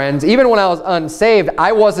my friends. Even when I was unsaved,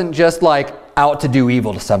 I wasn't just like out to do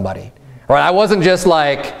evil to somebody. Right? I wasn't just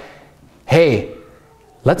like, hey,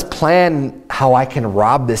 let's plan how I can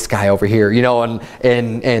rob this guy over here,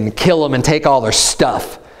 and kill him and take all their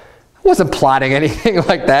stuff. I wasn't plotting anything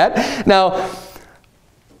like that. Now,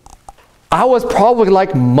 I was probably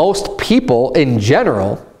like most people in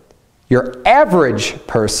general, your average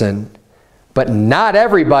person. But not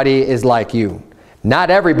everybody is like you. Not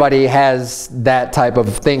everybody has that type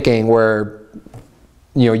of thinking where,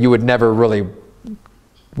 you would never really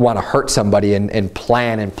want to hurt somebody and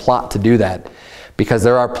plan and plot to do that. Because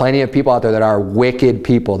there are plenty of people out there that are wicked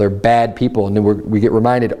people. They're bad people. And we get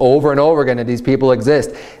reminded over and over again that these people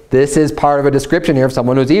exist. This is part of a description here of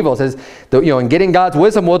someone who's evil. It says, and getting God's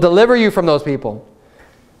wisdom will deliver you from those people.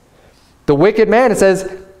 The wicked man, it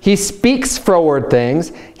says, he speaks froward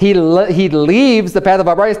things. He leaves the path of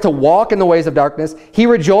uprightness to walk in the ways of darkness. He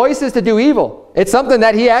rejoices to do evil. It's something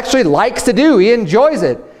that he actually likes to do. He enjoys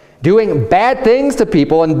it. doing bad things to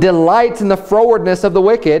people and delights in the frowardness of the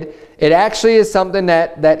wicked, it actually is something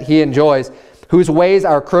that he enjoys, whose ways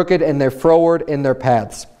are crooked and they're froward in their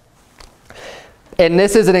paths. And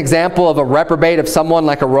this is an example of a reprobate of someone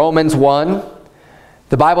like a Romans 1.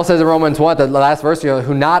 The Bible says in Romans 1, the last verse,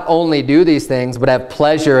 who not only do these things, but have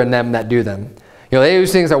pleasure in them that do them.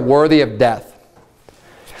 These things are worthy of death.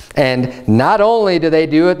 And not only do they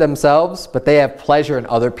do it themselves, but they have pleasure in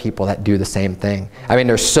other people that do the same thing. I mean,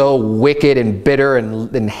 they're so wicked and bitter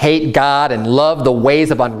and hate God and love the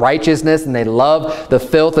ways of unrighteousness, and they love the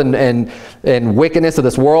filth and wickedness of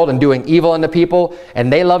this world and doing evil unto people.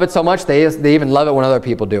 And they love it so much, they even love it when other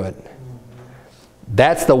people do it.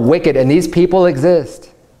 That's the wicked, and these people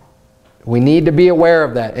exist. We need to be aware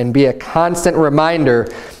of that and be a constant reminder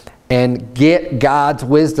and get God's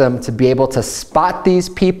wisdom to be able to spot these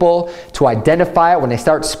people, to identify it when they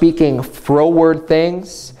start speaking froward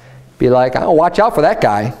things. Be like, oh, watch out for that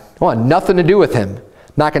guy. I want nothing to do with him.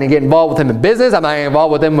 I'm not going to get involved with him in business. I'm not going to get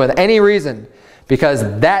involved with him with any reason, because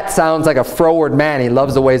that sounds like a froward man. He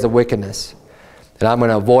loves the ways of wickedness. And I'm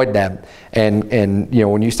going to avoid that. And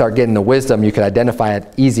when you start getting the wisdom, you can identify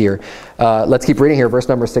it easier. Let's keep reading here, verse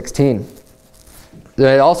number 16.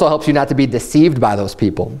 It also helps you not to be deceived by those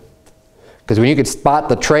people. Because when you can spot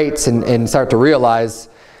the traits and start to realize,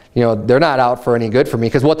 they're not out for any good for me.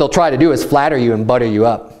 Because what they'll try to do is flatter you and butter you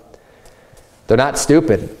up. They're not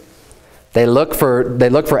stupid. They look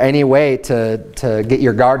for any way to get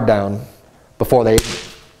your guard down before they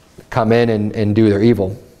come in and do their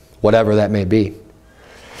evil, whatever that may be.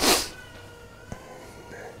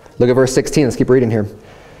 Look at verse 16. Let's keep reading here.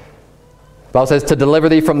 The Bible says, to deliver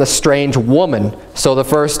thee from the strange woman. So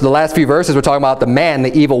the last few verses we're talking about the man,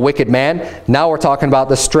 the evil, wicked man. Now we're talking about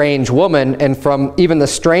the strange woman, and from even the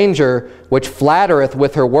stranger, which flattereth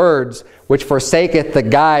with her words, which forsaketh the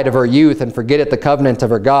guide of her youth, and forgetteth the covenant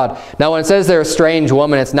of her God. Now when it says they're a strange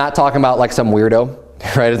woman, it's not talking about like some weirdo,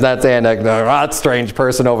 right? It's not saying like, that strange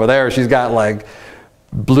person over there, she's got like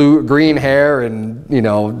green hair and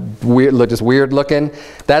just weird looking.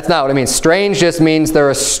 That's not what it means. Strange just means they're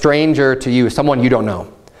a stranger to you, someone you don't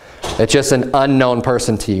know. It's just an unknown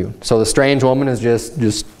person to you. So the strange woman is just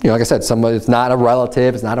like I said, someone. It's not a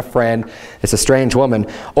relative, it's not a friend, it's a strange woman.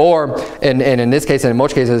 Or and in this case, and in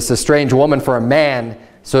most cases, it's a strange woman for a man.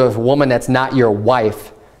 So if a woman that's not your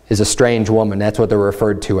wife is a strange woman, that's what they're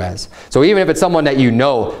referred to as. So even if it's someone that you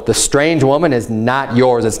know, the strange woman is not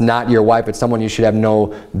yours, it's not your wife, it's someone you should have no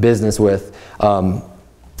business with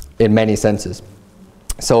in many senses.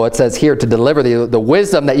 So it says here, to deliver the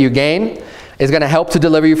wisdom that you gain is going to help to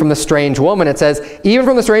deliver you from the strange woman. It says, even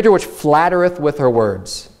from the stranger which flattereth with her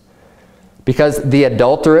words. Because the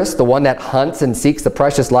adulteress, the one that hunts and seeks the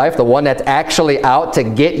precious life, the one that's actually out to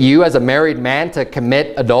get you as a married man to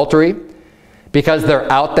commit adultery, because they're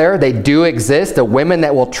out there, they do exist, the women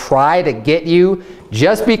that will try to get you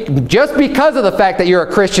just because of the fact that you're a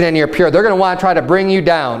Christian and you're pure. They're going to want to try to bring you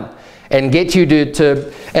down and get you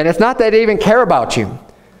to and it's not that they even care about you.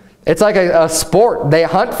 It's like a sport. They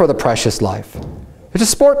hunt for the precious life. It's a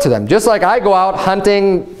sport to them. Just like I go out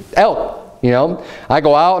hunting elk, I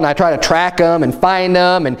go out and I try to track them and find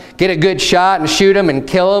them and get a good shot and shoot them and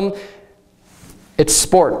kill them. It's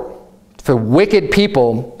sport for wicked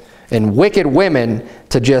people and wicked women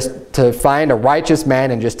to find a righteous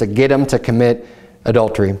man and just to get him to commit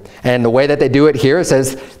adultery. And the way that they do it here, it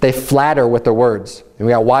says they flatter with their words. And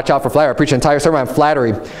we got to watch out for flattery. I preach an entire sermon on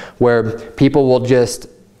flattery, where people will just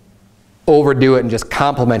overdo it and just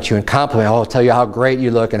compliment you and compliment. Oh, tell you how great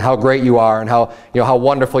you look and how great you are and how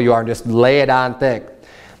wonderful you are, and just lay it on thick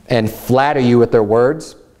and flatter you with their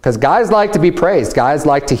words. Because guys like to be praised. Guys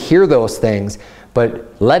like to hear those things.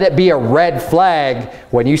 But let it be a red flag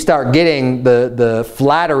when you start getting the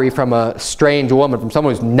flattery from a strange woman, from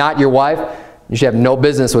someone who's not your wife. You should have no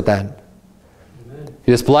business with that. Amen.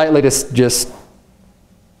 You just politely just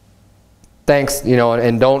thanks,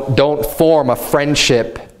 and don't form a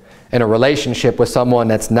friendship and a relationship with someone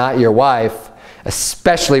that's not your wife,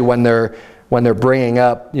 especially when they're bringing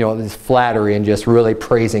up this flattery and just really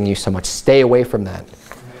praising you so much. Stay away from that.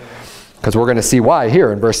 Because we're going to see why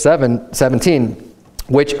here in verse 17.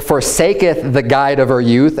 Which forsaketh the guide of her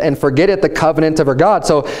youth and forgetteth the covenant of her God.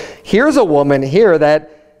 So here's a woman here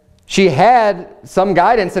that she had some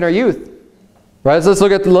guidance in her youth. Right? So let's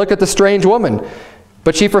look at the strange woman.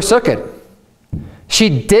 But she forsook it.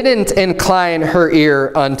 She didn't incline her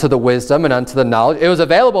ear unto the wisdom and unto the knowledge. It was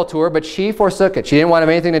available to her, but she forsook it. She didn't want to have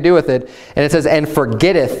anything to do with it. And it says, and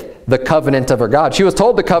forgetteth the covenant of her God. She was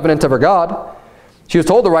told the covenant of her God. She was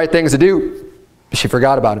told the right things to do. She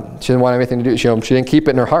forgot about it. She didn't want anything to do. She didn't keep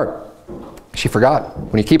it in her heart. She forgot.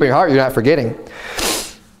 When you keep it in your heart, you're not forgetting.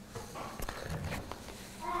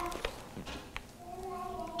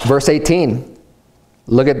 Verse 18.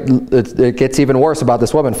 Look at, it gets even worse about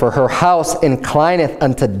this woman. For her house inclineth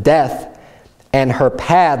unto death, and her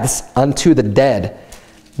paths unto the dead.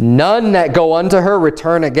 None that go unto her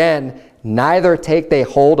return again, neither take they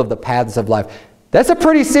hold of the paths of life. That's a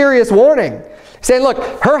pretty serious warning. Saying, look,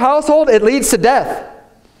 her household, it leads to death.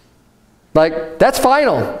 Like, that's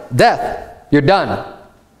final. Death. You're done.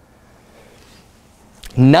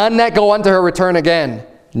 None that go unto her return again,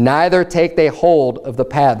 neither take they hold of the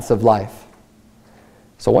paths of life.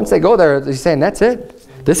 So once they go there, he's saying, that's it.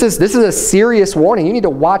 This is a serious warning. You need to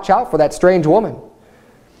watch out for that strange woman.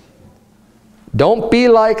 Don't be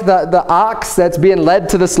like the ox that's being led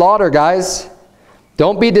to the slaughter, guys.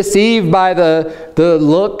 Don't be deceived by the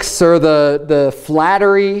looks or the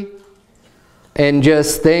flattery and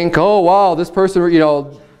just think, oh, wow, this person, you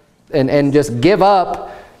know, and just give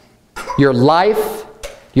up your life,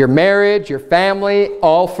 your marriage, your family,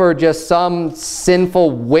 all for just some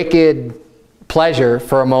sinful, wicked pleasure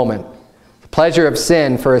for a moment. Pleasure of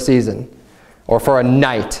sin for a season, or for a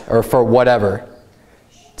night, or for whatever.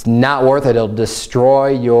 It's not worth it. It'll destroy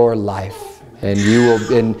your life. And you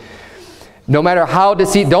will, and no matter how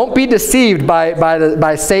deceived, don't be deceived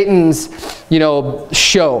by Satan's, you know,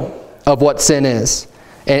 show of what sin is.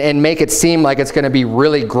 And make it seem like it's going to be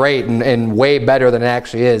really great and way better than it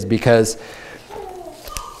actually is. Because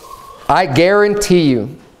I guarantee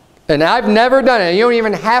you, and I've never done it, you don't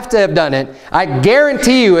even have to have done it, I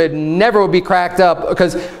guarantee you it never would be cracked up.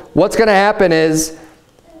 Because what's going to happen is,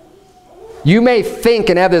 you may think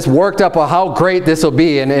and have this worked up of how great this will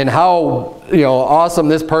be and how, you know, awesome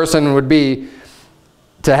this person would be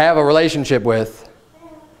to have a relationship with.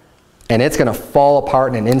 And it's going to fall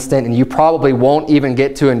apart in an instant, and you probably won't even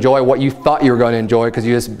get to enjoy what you thought you were going to enjoy, because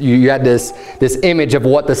you had this image of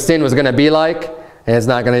what the sin was going to be like, and it's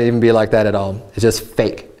not going to even be like that at all. It's just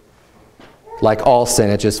fake. Like all sin,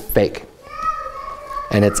 it's just fake.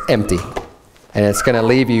 And it's empty. And it's going to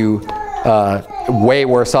leave you way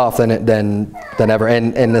worse off than ever.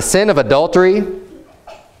 And the sin of adultery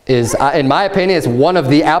is, in my opinion, is one of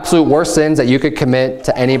the absolute worst sins that you could commit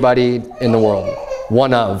to anybody in the world.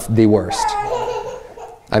 One of the worst.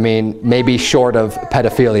 I mean, maybe short of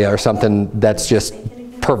pedophilia or something that's just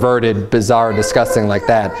perverted, bizarre, disgusting like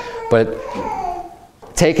that. But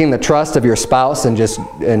taking the trust of your spouse and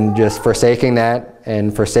just forsaking that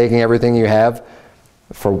and forsaking everything you have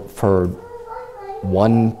for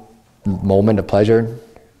one moment of pleasure.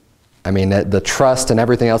 I mean, the trust and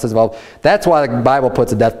everything else is involved. That's why the Bible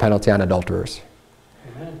puts a death penalty on adulterers.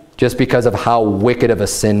 Amen. Just because of how wicked of a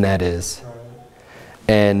sin that is. Right.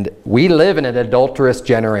 And we live in an adulterous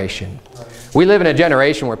generation. Right. We live in a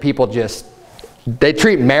generation where people they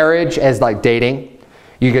treat marriage as like dating.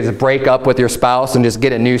 You can just break up with your spouse and just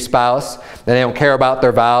get a new spouse, and they don't care about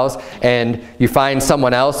their vows, and you find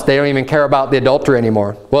someone else, they don't even care about the adultery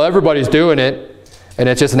anymore. Well, everybody's doing it, and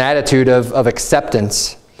it's just an attitude of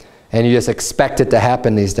acceptance, and you just expect it to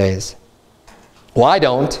happen these days. Well, I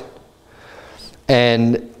don't.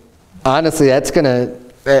 And honestly,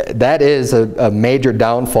 that is a major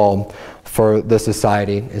downfall for the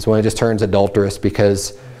society, is when it just turns adulterous,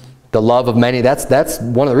 because the love of many, that's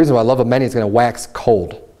one of the reasons why love of many is going to wax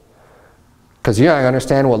cold. Because you're not going to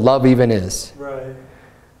understand what love even is. Right.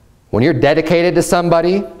 When you're dedicated to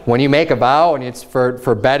somebody, when you make a vow, and it's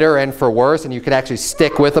for better and for worse, and you could actually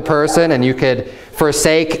stick with a person, and you could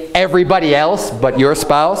forsake everybody else but your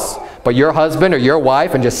spouse, but your husband or your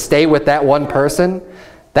wife, and just stay with that one person,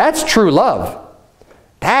 that's true love.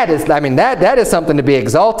 That is, I mean, that is something to be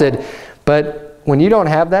exalted. But when you don't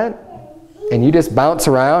have that, and you just bounce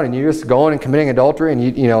around, and you're just going and committing adultery,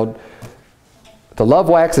 and you know, the love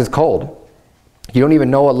wax is cold. You don't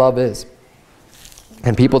even know what love is.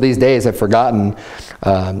 And people these days have forgotten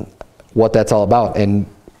what that's all about.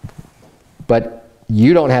 But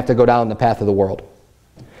you don't have to go down the path of the world.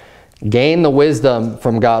 Gain the wisdom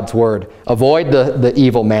from God's word. Avoid the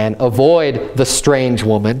evil man. Avoid the strange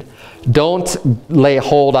woman. Don't lay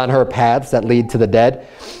hold on her paths that lead to the dead.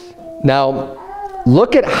 Now,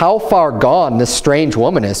 look at how far gone this strange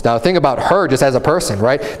woman is. Now, think about her just as a person,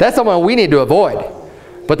 right? That's someone we need to avoid.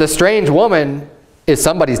 But the strange woman is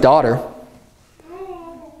somebody's daughter.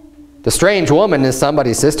 The strange woman is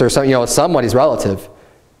somebody's sister, somebody's relative.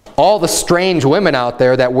 All the strange women out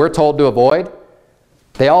there that we're told to avoid,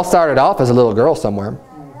 they all started off as a little girl somewhere.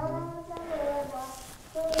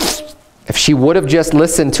 If she would have just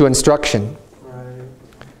listened to instruction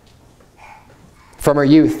from her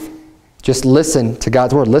youth, just listen to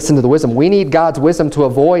God's word, listen to the wisdom. We need God's wisdom to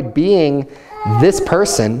avoid being this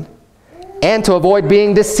person and to avoid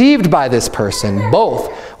being deceived by this person.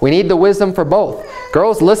 Both. We need the wisdom for both.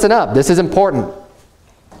 Girls, listen up. This is important.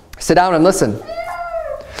 Sit down and listen.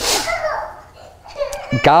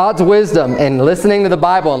 God's wisdom and listening to the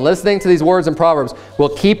Bible and listening to these words in Proverbs will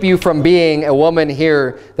keep you from being a woman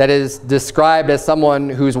here that is described as someone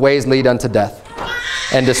whose ways lead unto death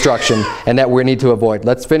and destruction, and that we need to avoid.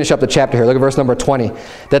 Let's finish up the chapter here. Look at verse number 20.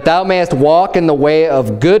 That thou mayest walk in the way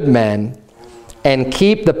of good men and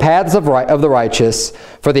keep the paths of the righteous,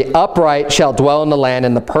 for the upright shall dwell in the land,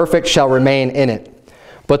 and the perfect shall remain in it.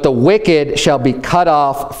 But the wicked shall be cut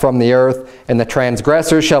off from the earth, and the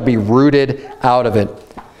transgressors shall be rooted out of it.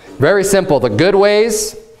 Very simple. The good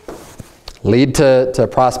ways lead to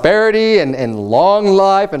prosperity and long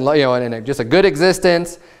life and just a good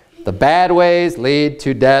existence. The bad ways lead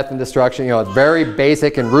to death and destruction. It's very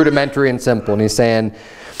basic and rudimentary and simple. And he's saying,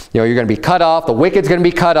 you're going to be cut off. The wicked's going to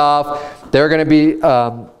be cut off. They're going to be,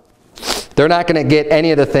 they're not going to get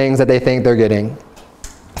any of the things that they think they're getting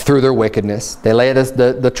through their wickedness. They lay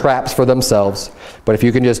the traps for themselves. But if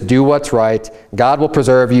you can just do what's right, God will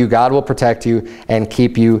preserve you, God will protect you, and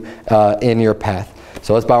keep you in your path.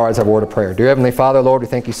 So let's bow our heads and have a word of prayer. Dear Heavenly Father, Lord, we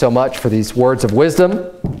thank you so much for these words of wisdom.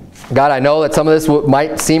 God, I know that some of this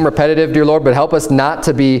might seem repetitive, dear Lord, but help us not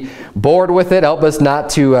to be bored with it. Help us not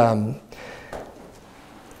to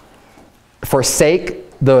forsake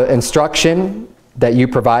the instruction that you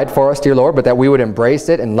provide for us, dear Lord, but that we would embrace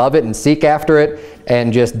it and love it and seek after it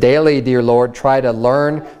and just daily, dear Lord, try to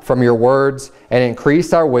learn from your words and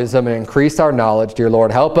increase our wisdom and increase our knowledge, dear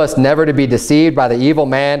Lord. Help us never to be deceived by the evil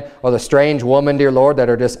man or the strange woman, dear Lord, that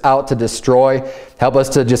are just out to destroy. Help us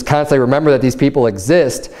to just constantly remember that these people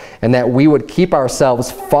exist and that we would keep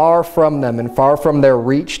ourselves far from them and far from their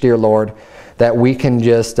reach, dear Lord, that we can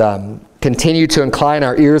just continue to incline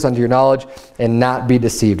our ears unto your knowledge and not be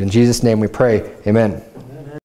deceived. In Jesus' name we pray. Amen.